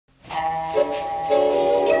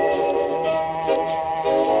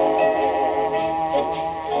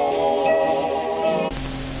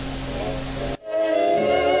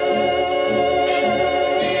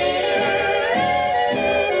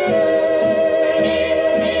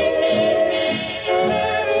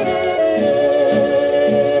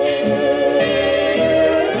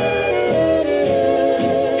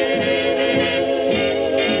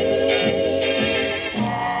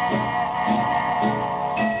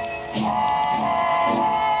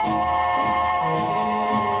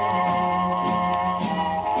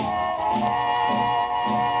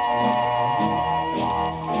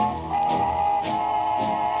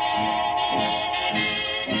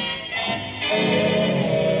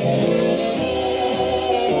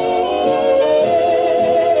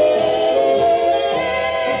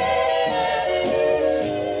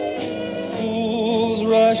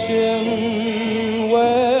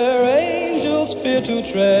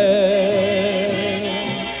head.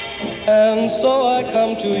 And so I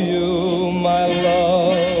come to you, my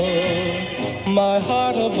love, my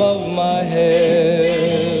heart above my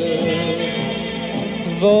head.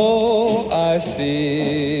 Though I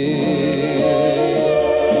see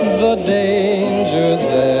the danger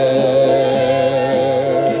there,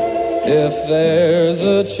 if there's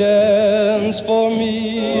a chance for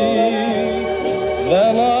me,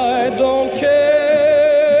 then I don't care.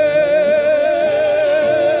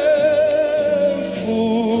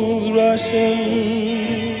 Fools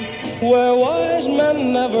rushing where wise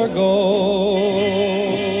men never go,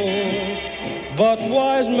 but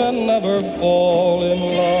wise men never fall in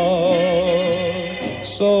love.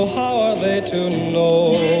 So how are they to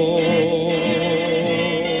know?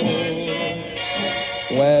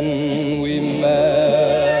 When we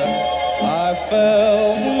met, I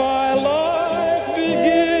felt my life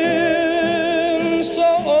begin. So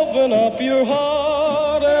open up your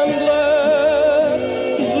heart and let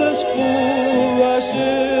this fool rush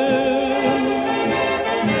in.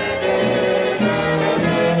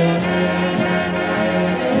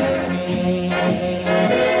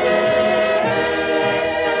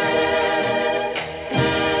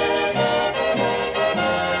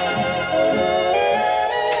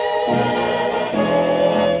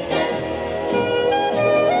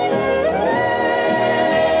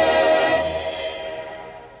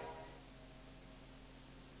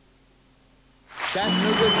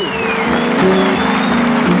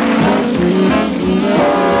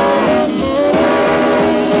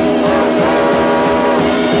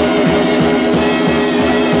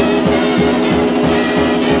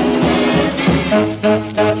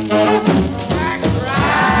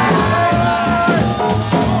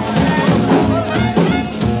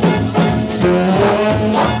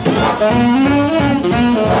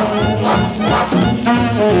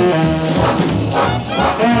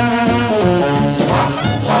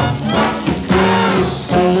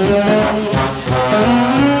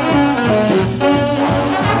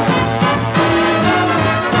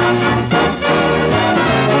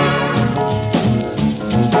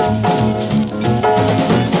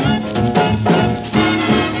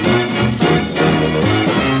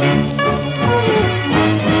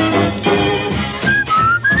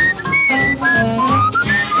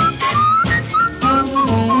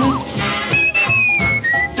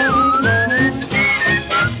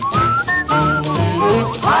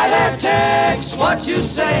 What you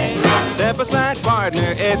say? Step aside,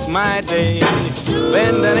 partner, it's my day.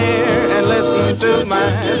 Bend an ear and listen to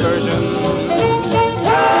my version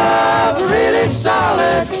of a really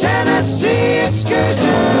solid Tennessee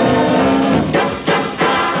excursion.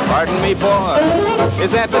 Pardon me, boy,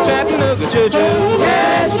 is that the Chattanooga choo-choo?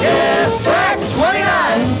 Yes, yes, track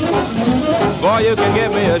 29. Boy, you can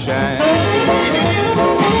give me a shine.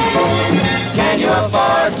 Can you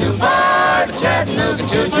afford to board the Chattanooga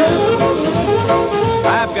choo-choo?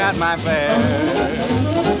 I've got my fare,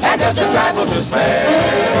 and just a trifle to spare.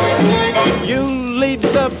 You leave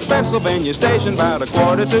the Pennsylvania station about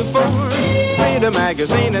 3:45. Read a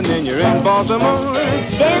magazine and then you're in Baltimore.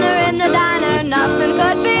 Dinner in the diner, nothing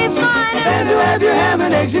could be finer than to have your ham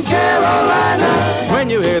and eggs in Carolina. When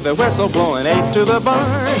you hear the whistle blowing 8 to the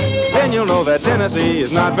bar, then you'll know that Tennessee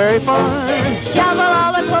is not very far. Shovel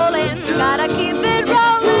all the coal in, gotta keep it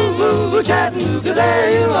rolling. Ooh, Chattanooga,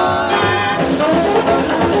 there you are.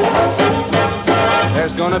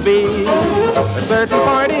 There's gonna be a certain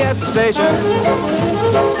party at the station,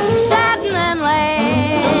 satin and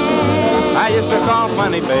lace. I used to call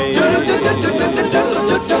Funny Face.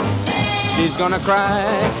 She's gonna cry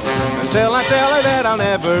until I tell her that I'll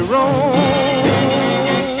never roam.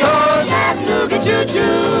 So Chattanooga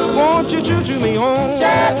choo-choo, won't you choo-choo me home?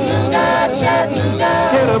 Chattanooga, Chattanooga,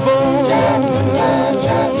 hit a boom, Chattanooga,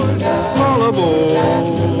 Chattanooga, all aboard.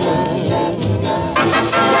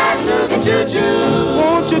 Chattanooga choo-choo,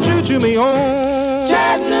 won't you choo-choo me home?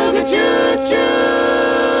 Chattanooga choo-choo.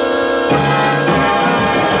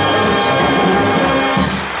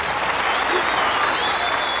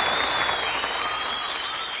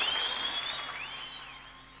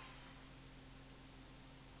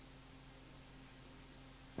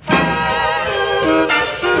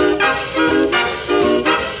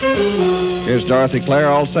 Here's Dorothy Clare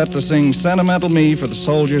all set to sing Sentimental Me for the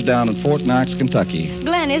soldiers down in Fort Knox, Kentucky.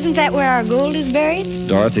 Glenn, isn't that where our gold is buried?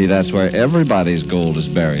 Dorothy, that's where everybody's gold is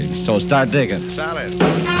buried. So start digging. Solid.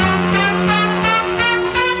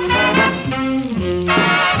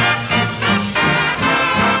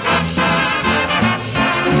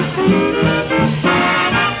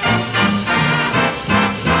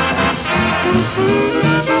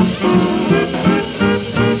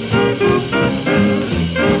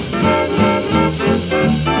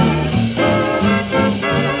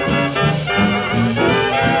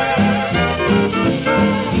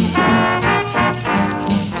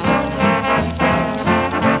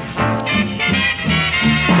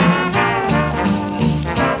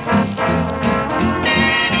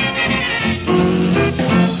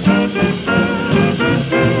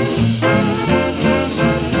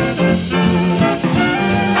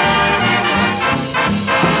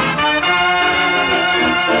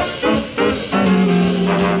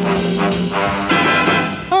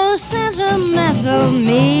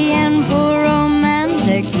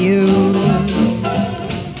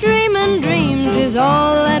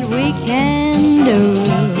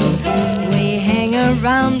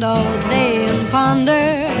 around all day and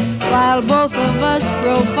ponder, while both of us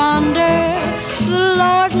grow fonder. The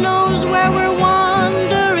Lord knows where we're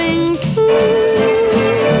wandering to.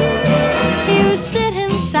 You sit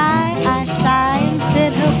and sigh, I sigh and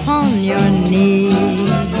sit upon your knee.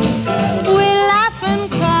 We laugh and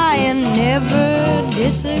cry and never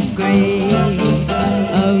disagree.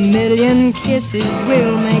 A million kisses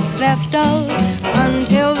we'll make theft of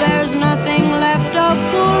until there's nothing left of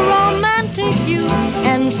poor romantic you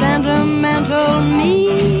and sentimental me.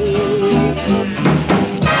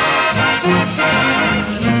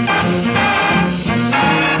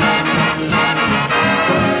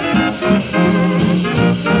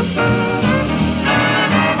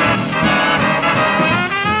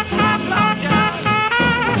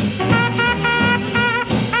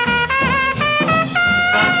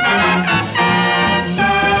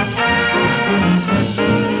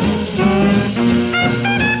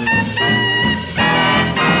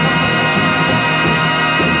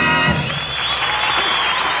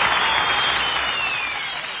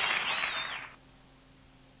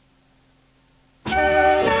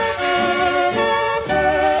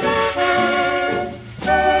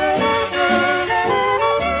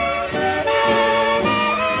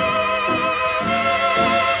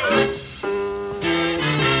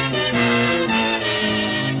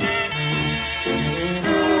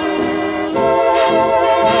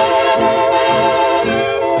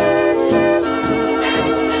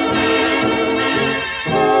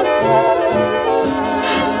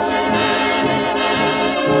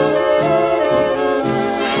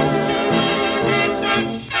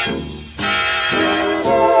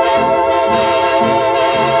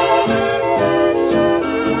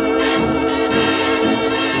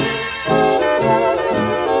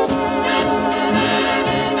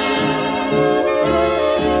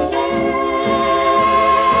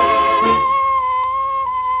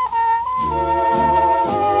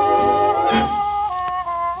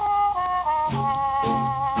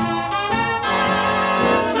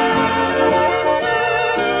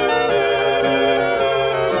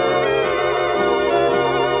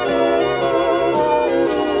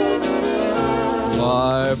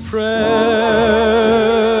 My prayer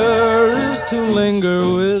is to linger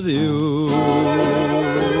with you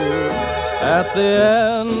at the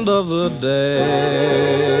end of the day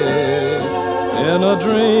in a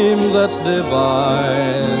dream that's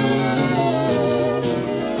divine.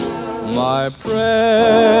 My prayer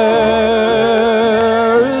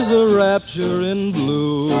is a rapture in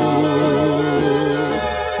blue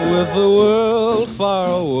with the world far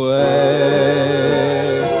away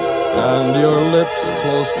and your lips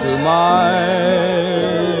close to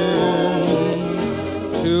mine.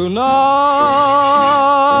 Tonight,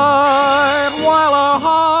 while our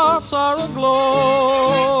hearts are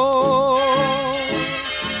aglow,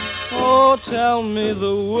 oh, tell me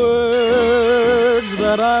the words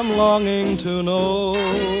that I'm longing to know.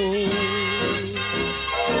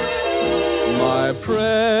 My prayer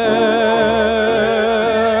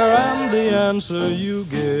and the answer you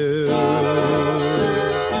give,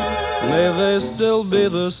 may they still be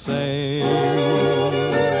the same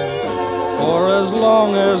for as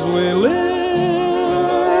long as we live,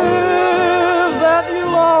 that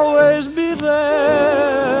you'll always be there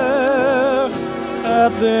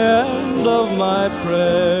at the end of my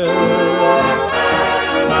prayer.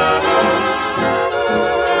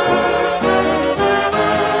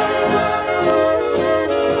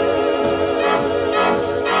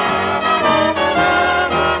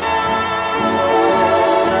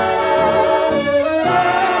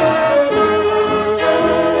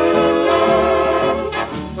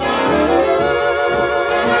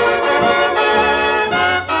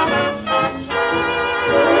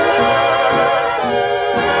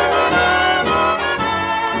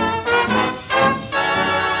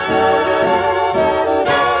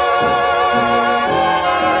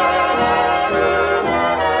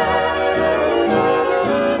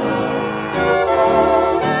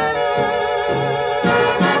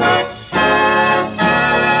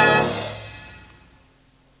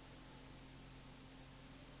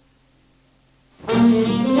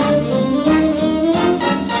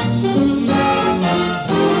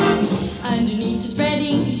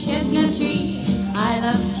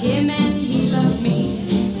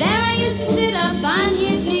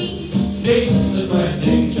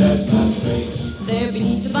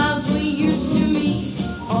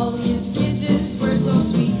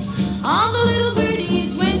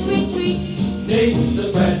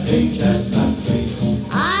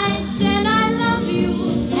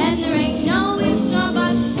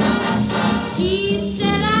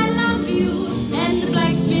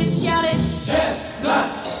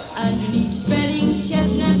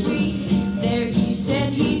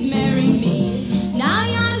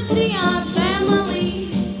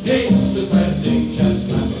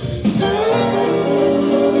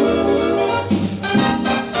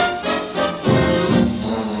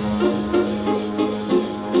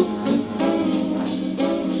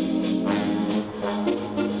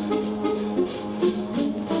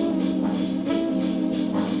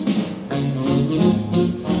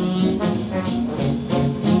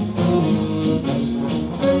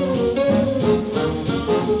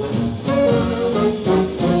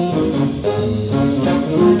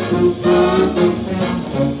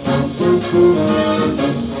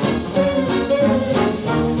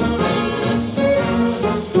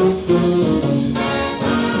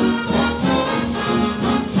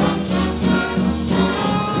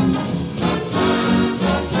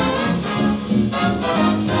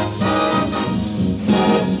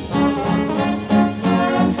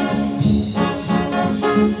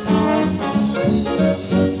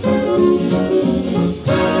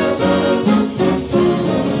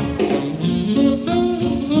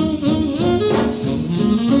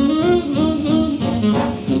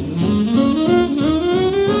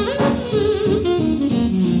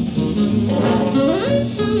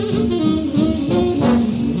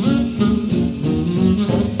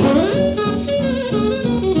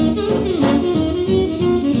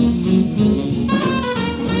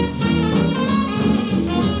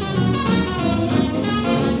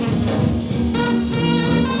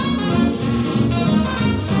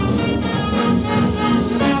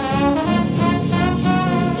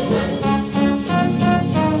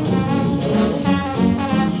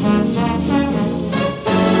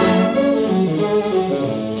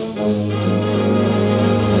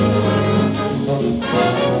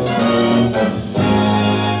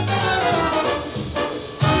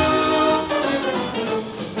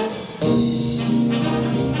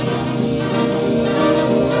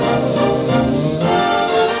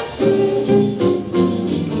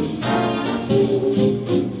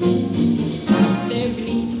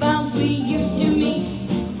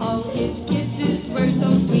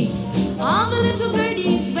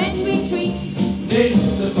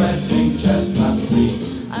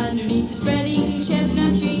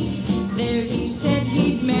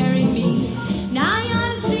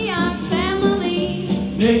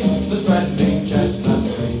 'neath the threatening chestnut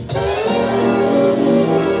tree.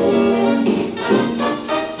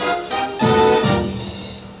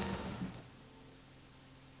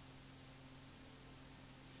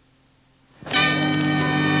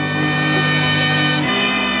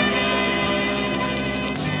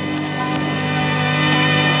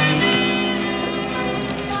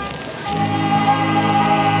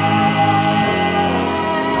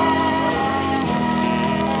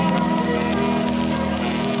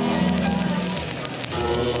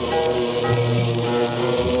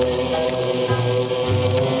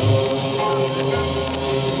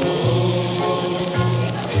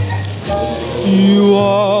 You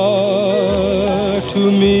are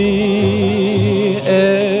to me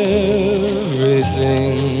everything,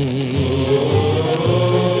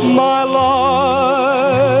 my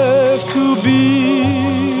life to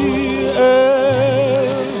be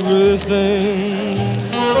everything.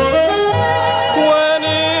 When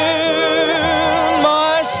in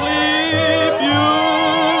my sleep you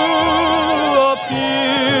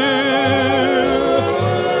appear,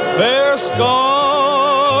 their skies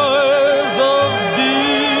of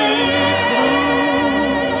deep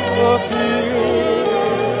blue appear.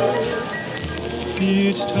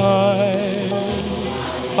 Each time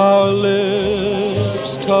our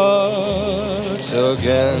lips touch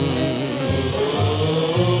again,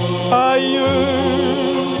 I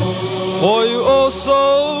yearn for you oh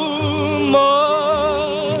so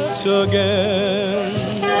much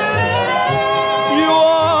again. You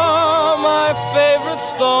are my favorite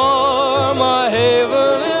star, my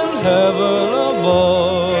haven in heaven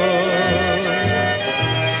above.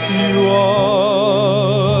 You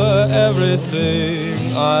are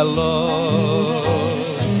everything I love.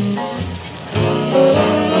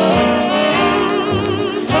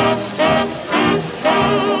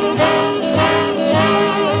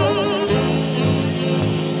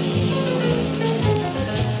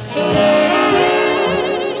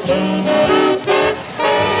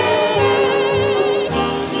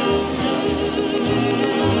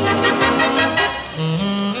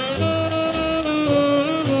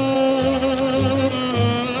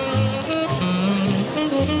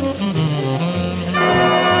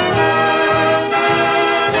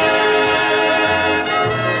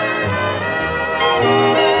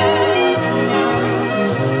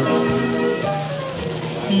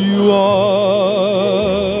 You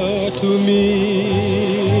are to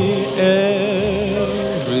me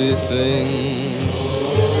everything.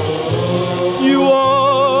 You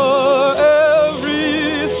are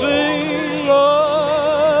everything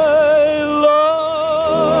I love.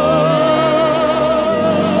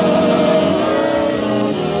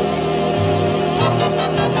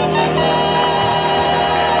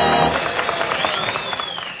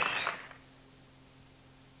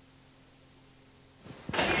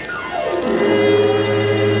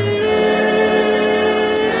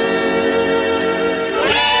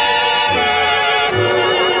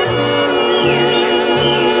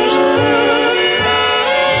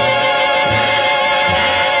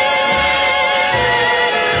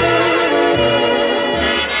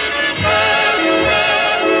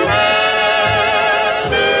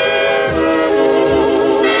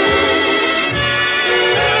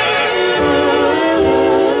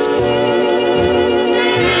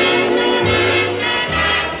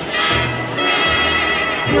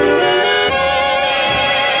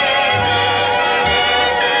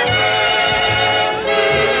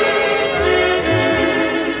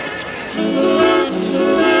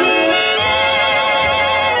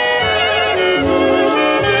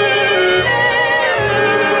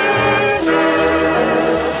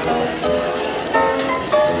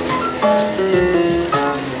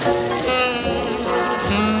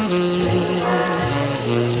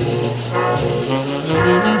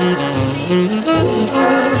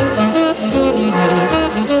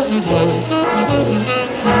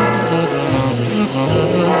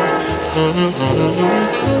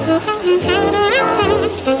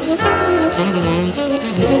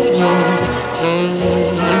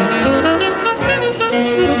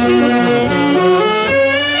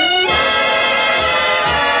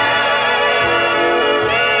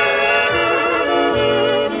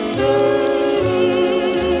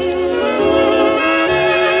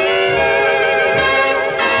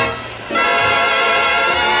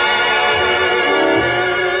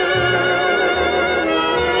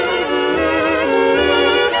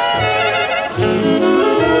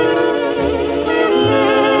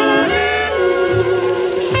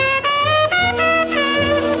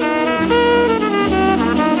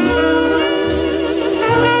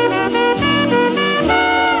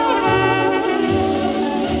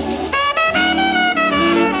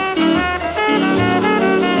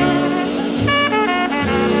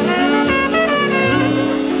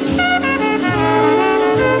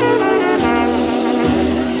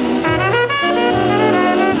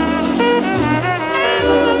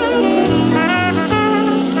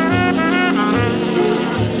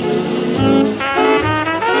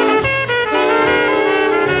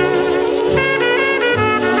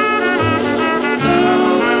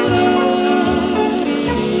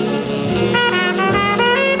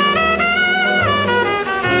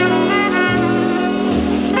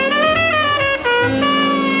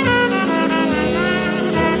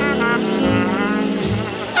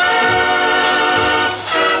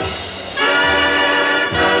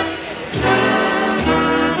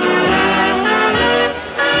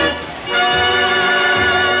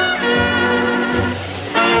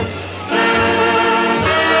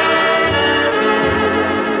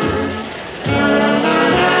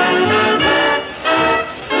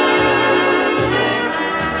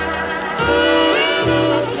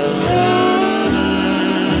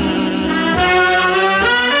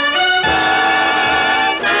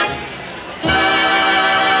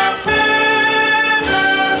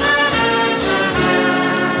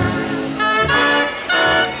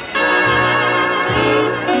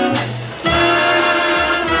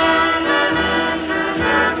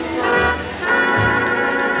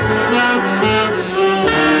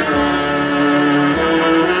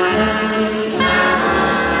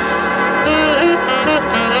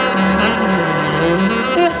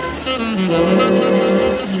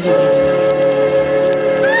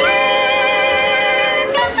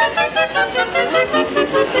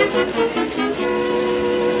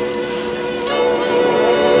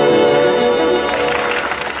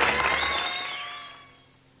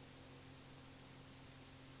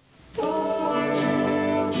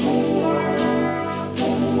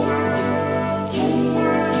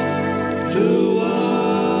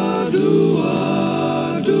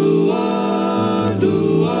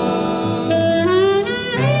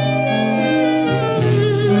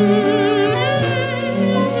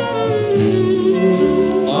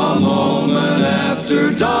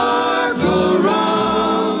 After dark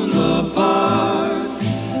around the park,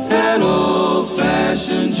 an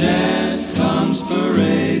old-fashioned gent comes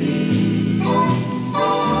parading,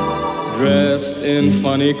 dressed in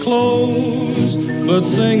funny clothes, but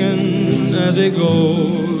singing as he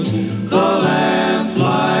goes the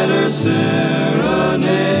lamplighter serenade.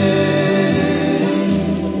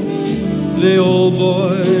 The old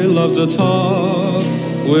boy loves to talk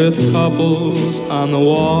with couples on the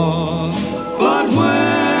walk, but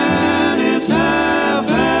when it's half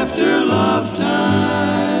after love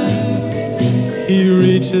time, he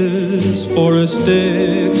reaches for his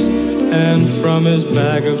sticks, and from his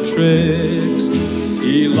bag of tricks,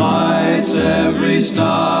 he lights every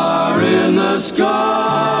star in the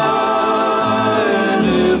sky. And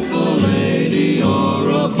if a lady or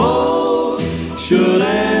a beau should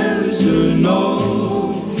answer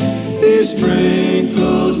no, he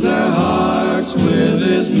sprinkles their hearts with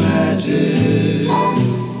his magic.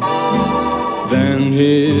 Then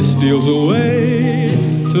he steals away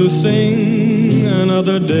to sing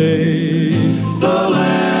another day the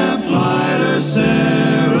lamplighter serenade.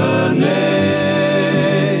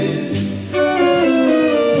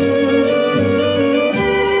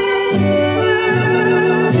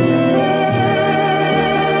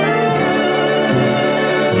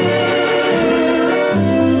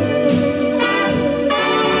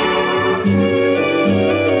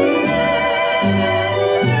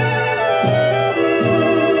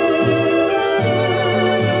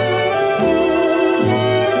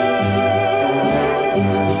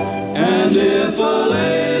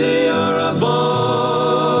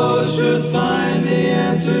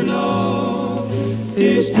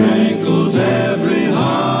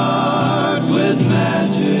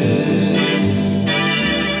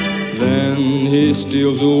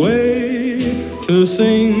 Steals away to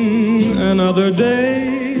sing another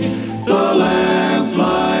day the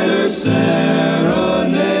lamplighter serenade.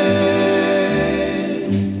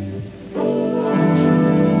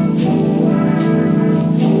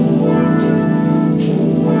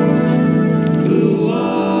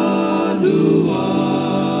 Do-ah,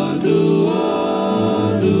 do-ah,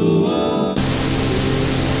 do-ah, do-ah.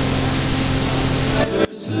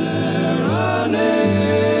 Serenade.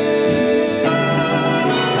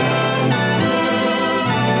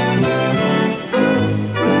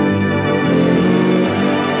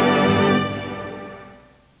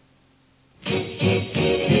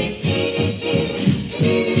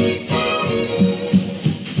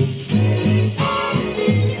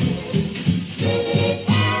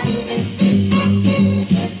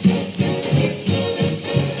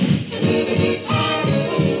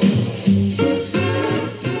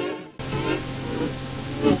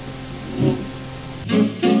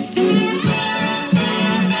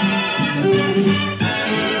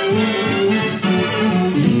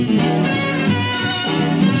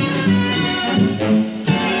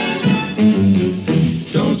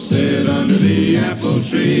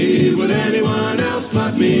 Tree with anyone else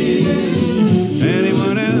but me,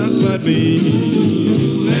 anyone else but me,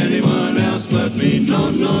 anyone else but me. No,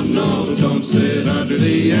 no, no, don't sit under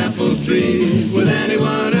the apple tree with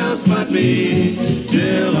anyone else but me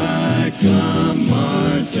till I come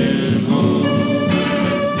marching home.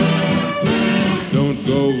 Don't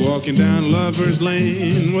go walking down Lover's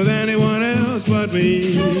Lane with anyone else but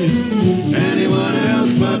me, anyone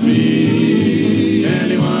else but me,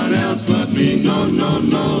 anyone else but me. No, no,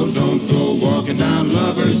 no, don't go walking down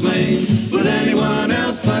Lover's Lane with anyone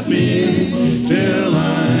else but me till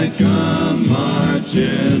I come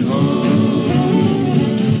marching home.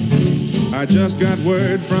 I just got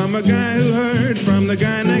word from a guy who heard from the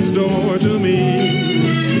guy next door to me.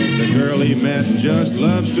 The girl he met just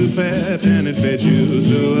loves to pet, and it fits you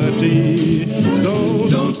to a T. So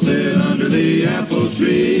don't sit under the apple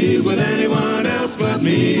tree with anyone else but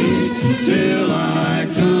me till I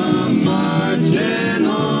come marching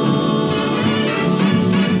home.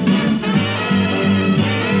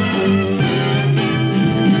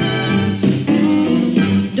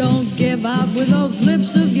 Don't give up with those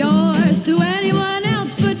lips of yours to anyone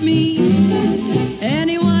else but me,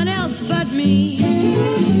 anyone else but me,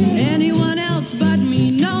 anyone else but me.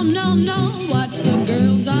 No, no, no, watch the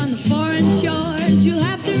girls on the foreign shores. You'll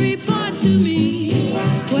have to report to me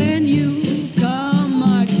when you come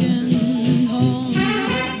marching home.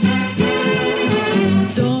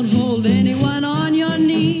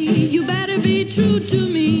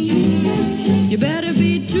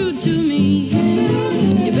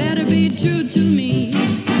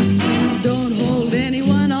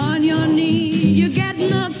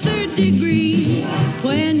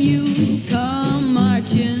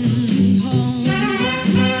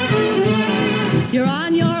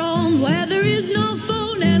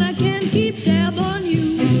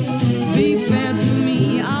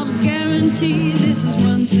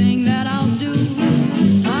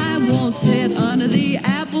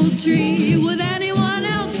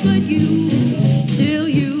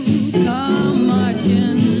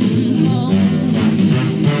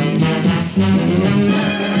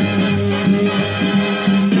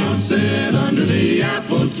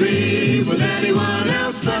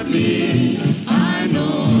 me. I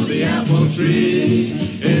know the apple tree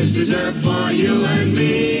is reserved for you and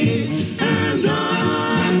me. And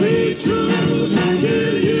I'll be true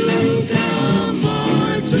till you come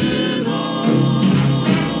marching home.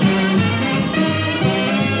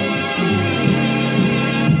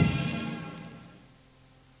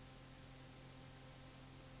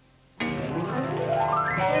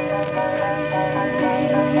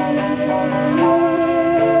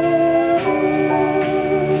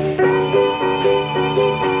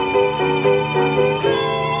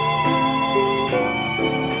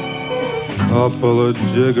 Couple of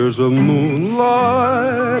jiggers of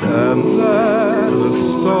moonlight and that a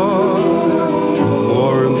star,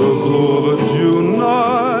 or in the blue of a June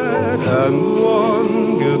night and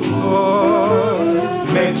one guitar.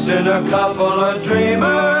 Mix in a couple of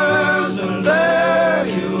dreamers and there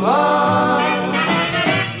you are.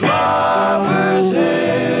 Lovers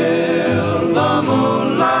Hill, the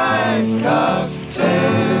moonlight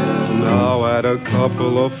cocktail. Now add a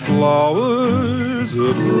couple of flowers,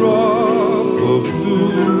 a drop of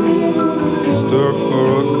dew. Stir for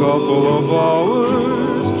a couple of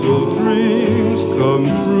hours till dreams come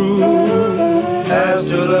true. As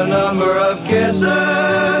to the number of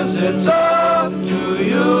kisses, it's up to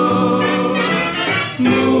you.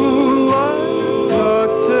 Moonlight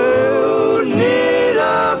cocktail, Need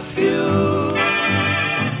a few.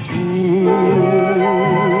 cool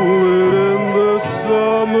it in the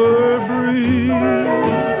summer breeze.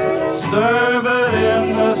 Serve it in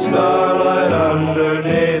the starlight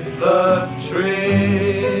underneath the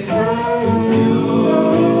tree.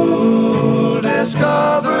 You'll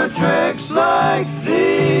discover tricks like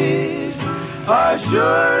these are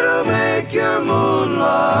sure to make your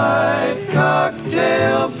moonlight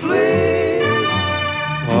cocktail please.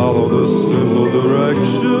 Follow the simple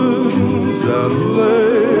directions and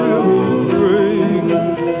they will bring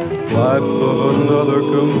life of another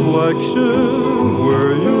complexion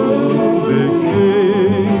where you'll be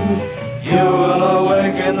king. You will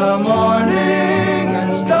awake in the morning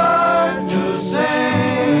and start to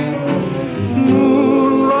sing.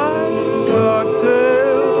 Moonlight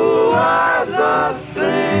cocktail, Are the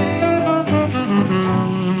thing.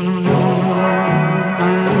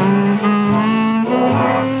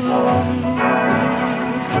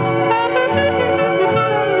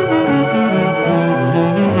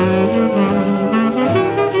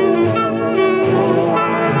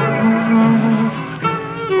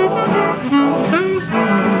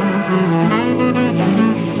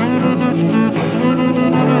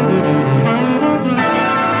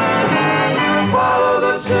 Follow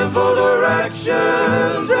the simple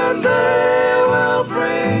directions and they will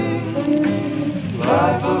bring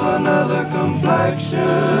life of another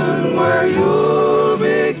complexion where you'll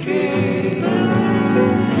be king.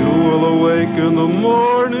 you will awake in the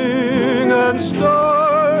morning and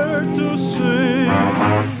start to sing.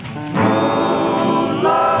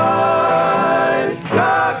 Moonlight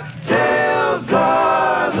cocktails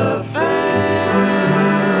are the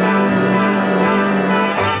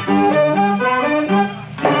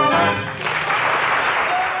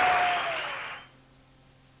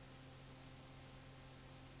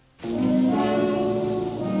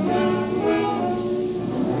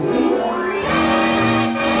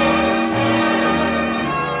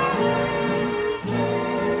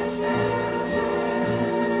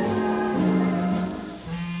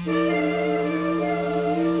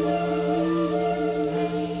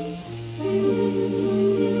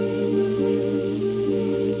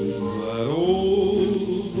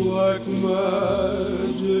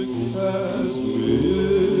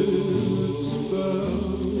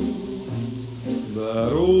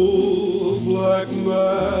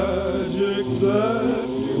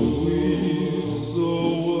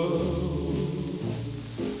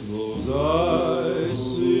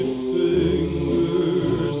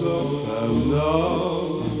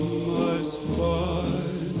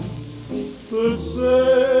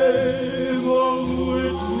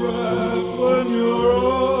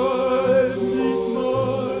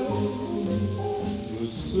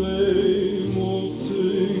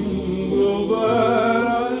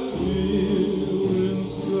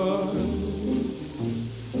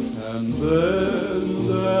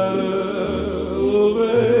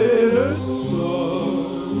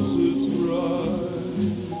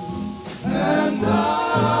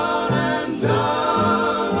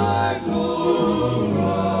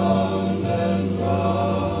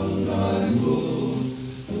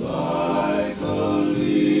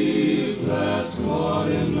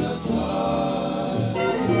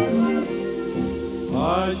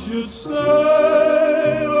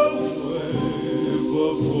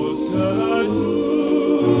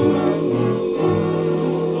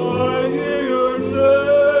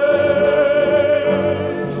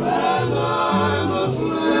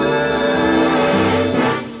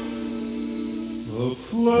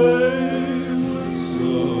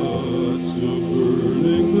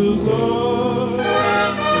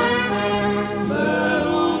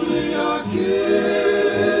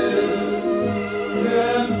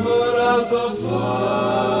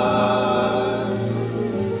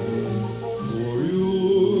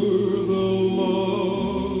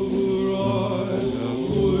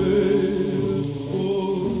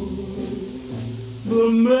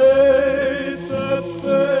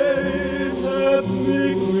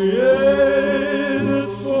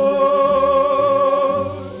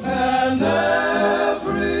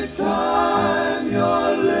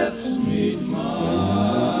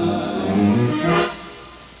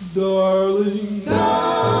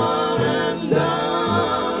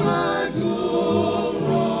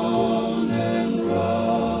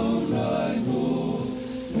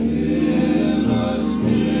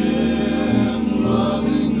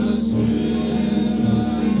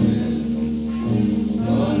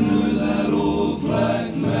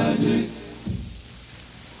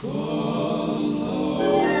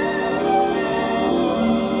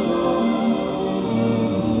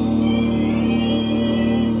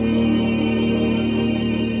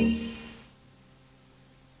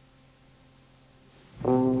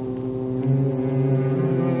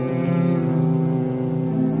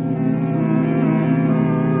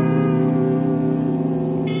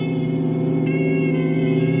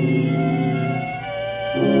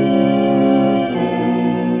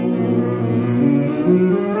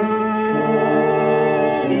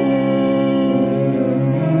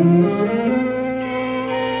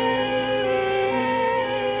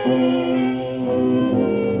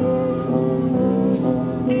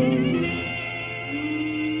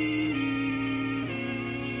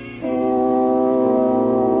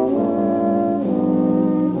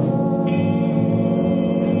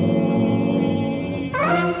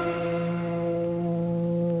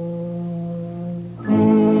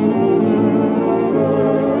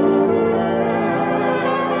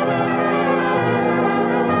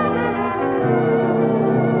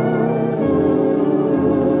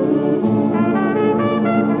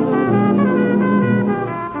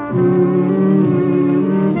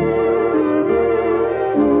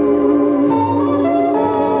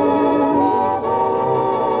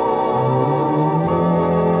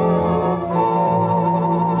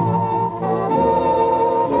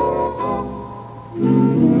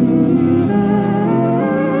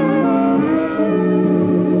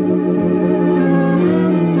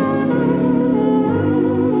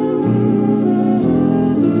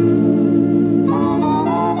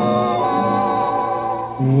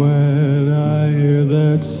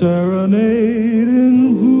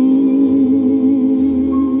serenading blue.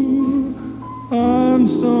 I'm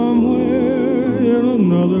somewhere in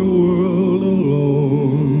another world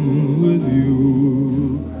alone with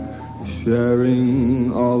you,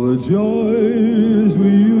 sharing all the joys we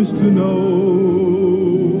used to know.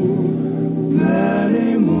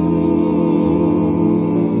 Many moons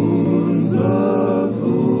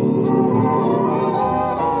ago.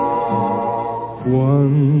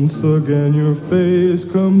 Once again your face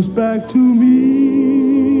comes back to me,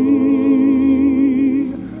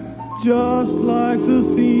 just like the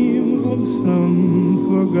theme of some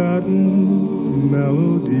forgotten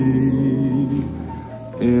melody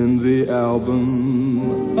in the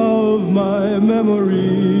album of my memory.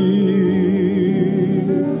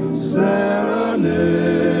 Serenading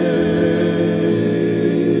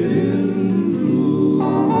blue.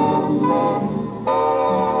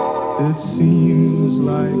 It seems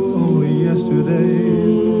like only yesterday,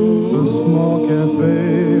 a small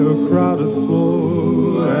cafe, a crowded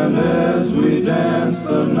floor, and as we dance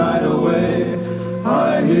the night away,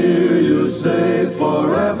 I hear you say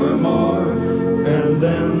forevermore, and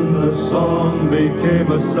then the song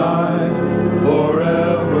became a sigh,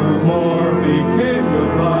 forevermore became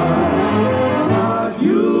goodbye, but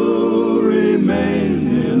you remained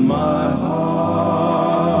in my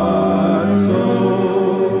heart. So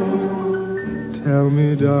tell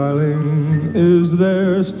me, darling, is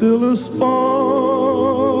there still a spark,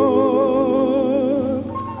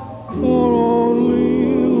 or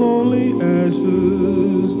only lonely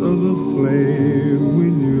ashes of the flame we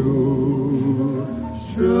knew?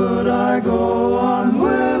 Should I go on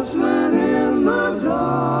whistling in the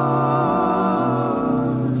dark,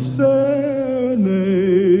 serenading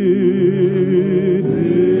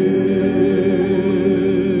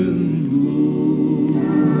blue?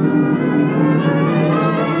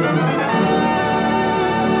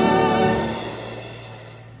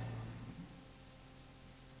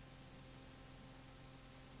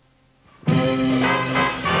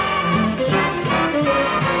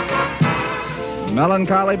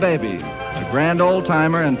 Melancholy Baby. The grand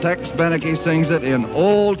old-timer, and Tex Beneke sings it in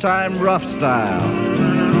old-time rough style.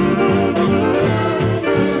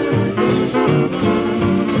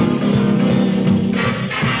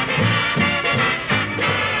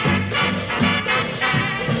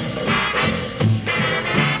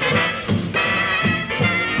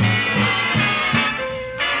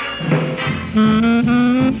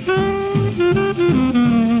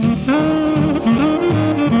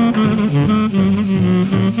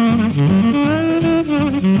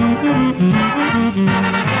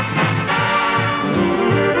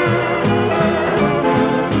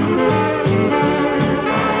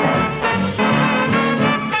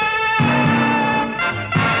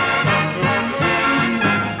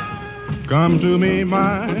 Come to me,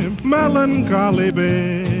 my melancholy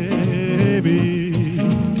baby.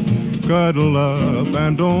 Cuddle up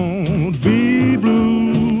and don't be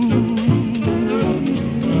blue.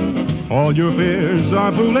 All your fears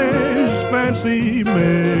are foolish, fancy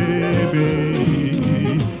maybe.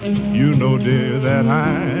 You know, dear, that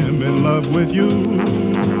I'm in love with you.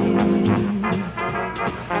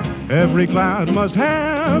 Every cloud must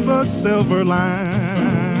have a silver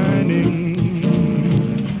lining.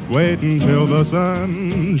 Wait until the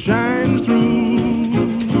sun shines through.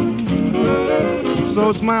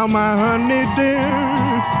 So smile, my honey dear,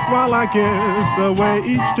 while I kiss away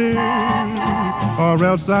each tear, or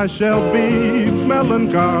else I shall be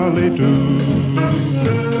melancholy too.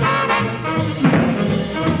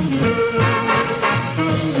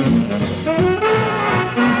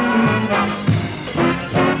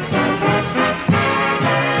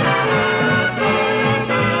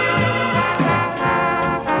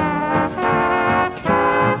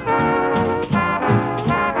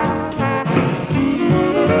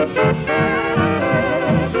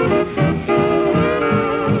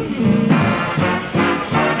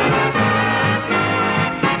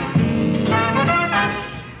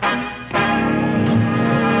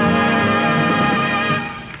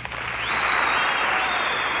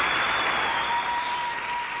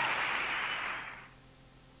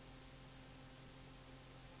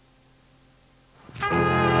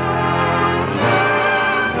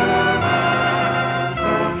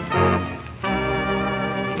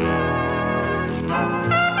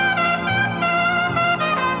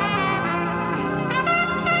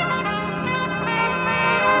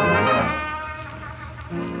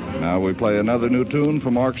 Now we play another new tune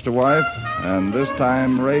from Orchestra Wife, and this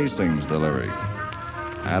time Ray sings the lyric.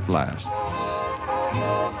 At last.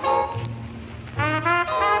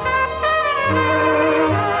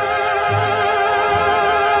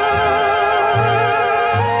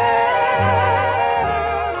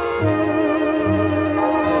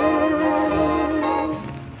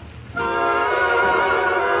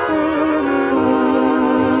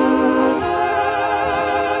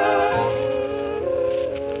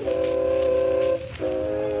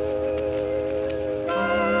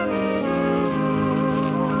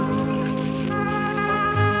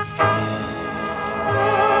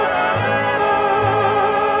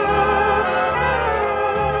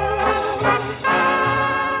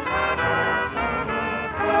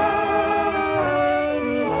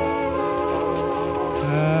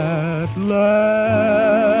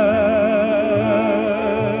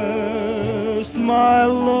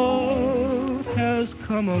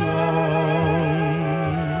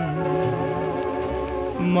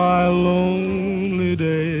 my lonely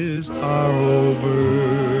days are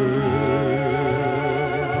over,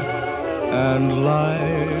 and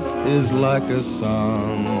life is like a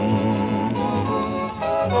song.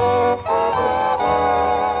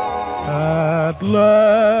 At last,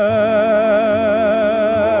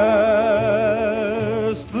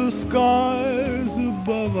 the skies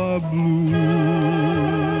above are blue.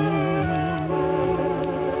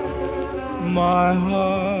 My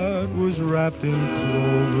heart was wrapped in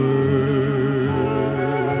clover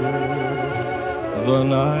the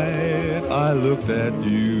night I looked at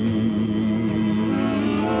you.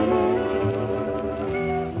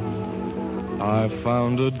 I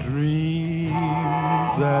found a dream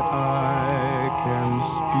that I can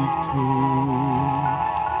speak to,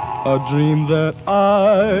 a dream that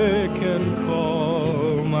I can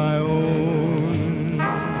call my own.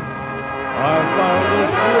 I found a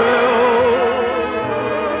thrill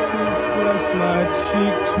to press my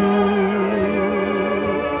cheek to,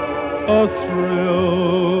 a thrill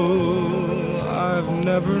I've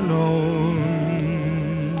never known.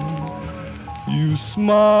 You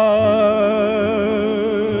smiled,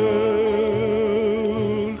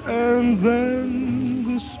 and then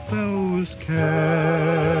the spell was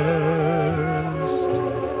cast,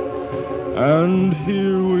 and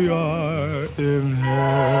here we are in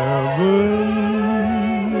heaven,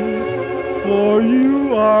 for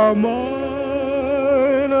you are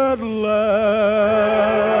mine at last.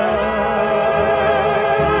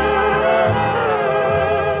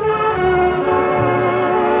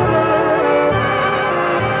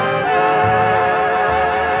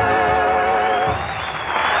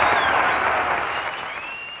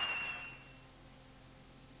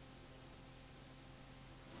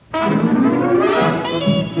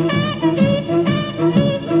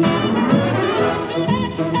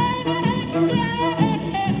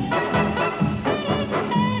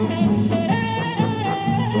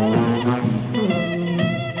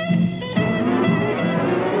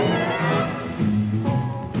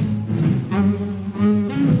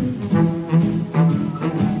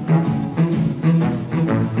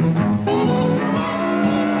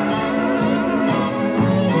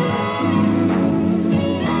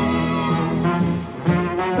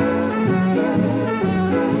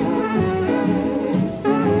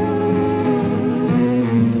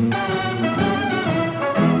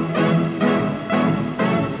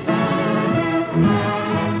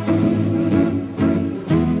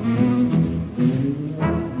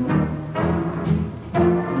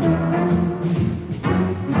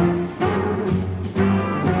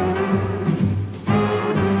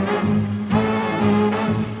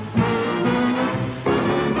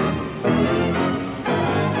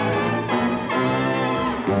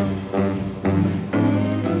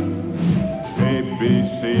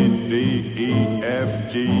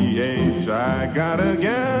 I got a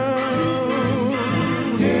gal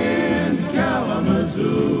in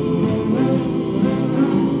Kalamazoo.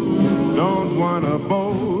 Don't want to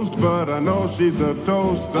boast, but I know she's a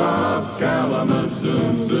toast of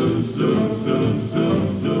Kalamazoo. Zoo, zoo, zoo,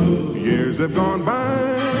 zoo, zoo. Years have gone by.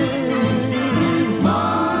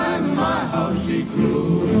 My, how she grew.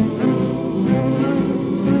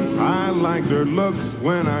 I liked her looks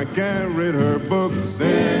when I carried her books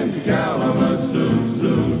in Kalamazoo.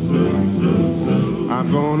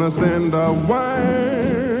 I'm gonna send a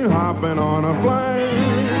wire, hopping on a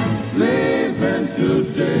flight, leaving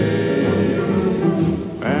today.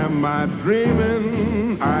 Am I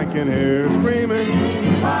dreaming? I can hear her screaming.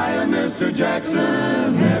 Hi, Mr.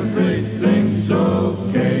 Jackson, everything's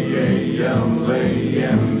okay. A-L-A-M-A-C-O.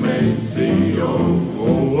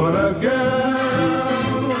 Oh, what a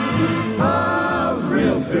girl, a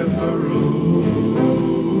real pifferoo.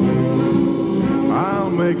 I'll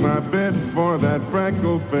make my bid for that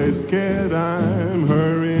freckle-faced kid I'm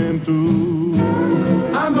hurrying to.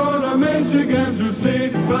 I'm going to Michigan to see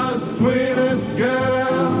the sweetest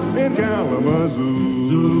girl in Kalamazoo.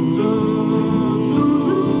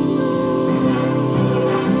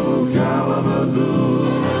 Kalamazoo.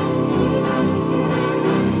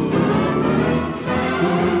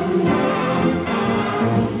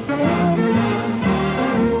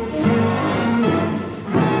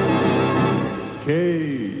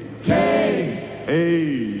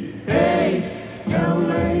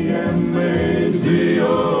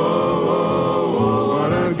 K-A-L-A-M-A-Z-O.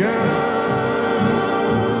 What a gal,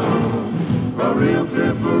 a real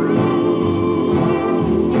pifferoo.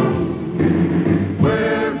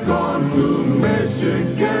 We're going to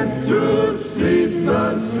Michigan to see the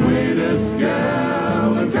sweetest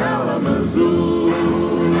gal in Kalamazoo.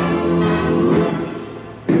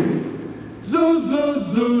 Zoo, zoo, zoo.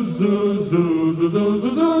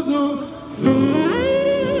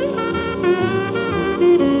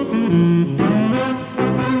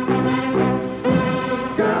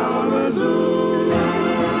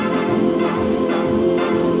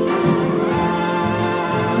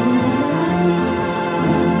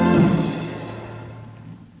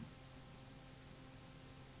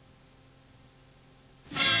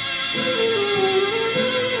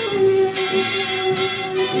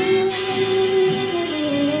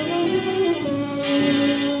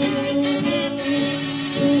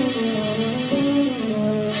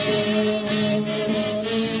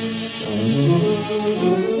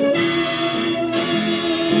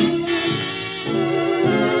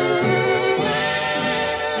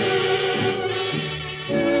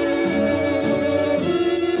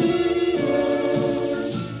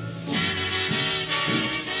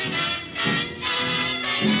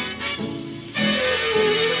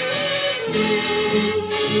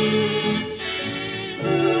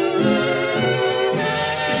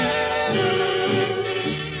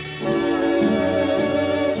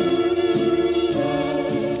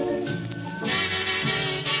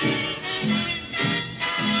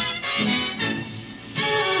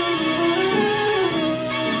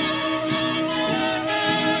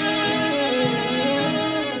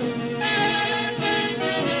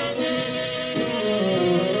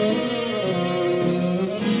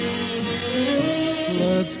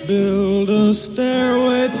 Build a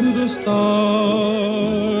stairway to the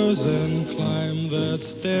stars and climb that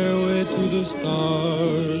stairway to the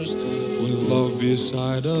stars with love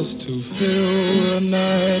beside us to fill the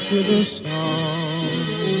night with a song.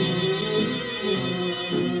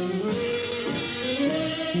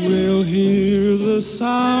 We'll hear the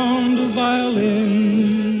sound of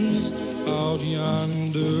violins out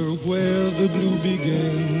yonder where the blue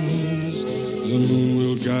begins. The moon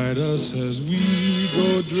will guide us as we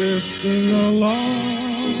go drifting along.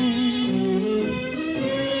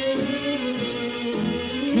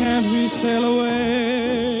 Can't we sail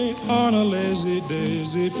away on a lazy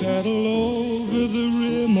daisy, paddle over the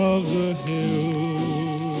rim of the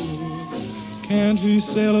hill? Can't we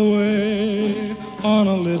sail away on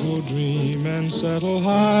a little dream and settle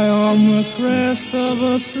high on the crest of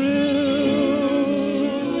a thrill?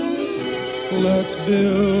 Let's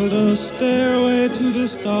build a stairway to the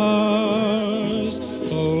stars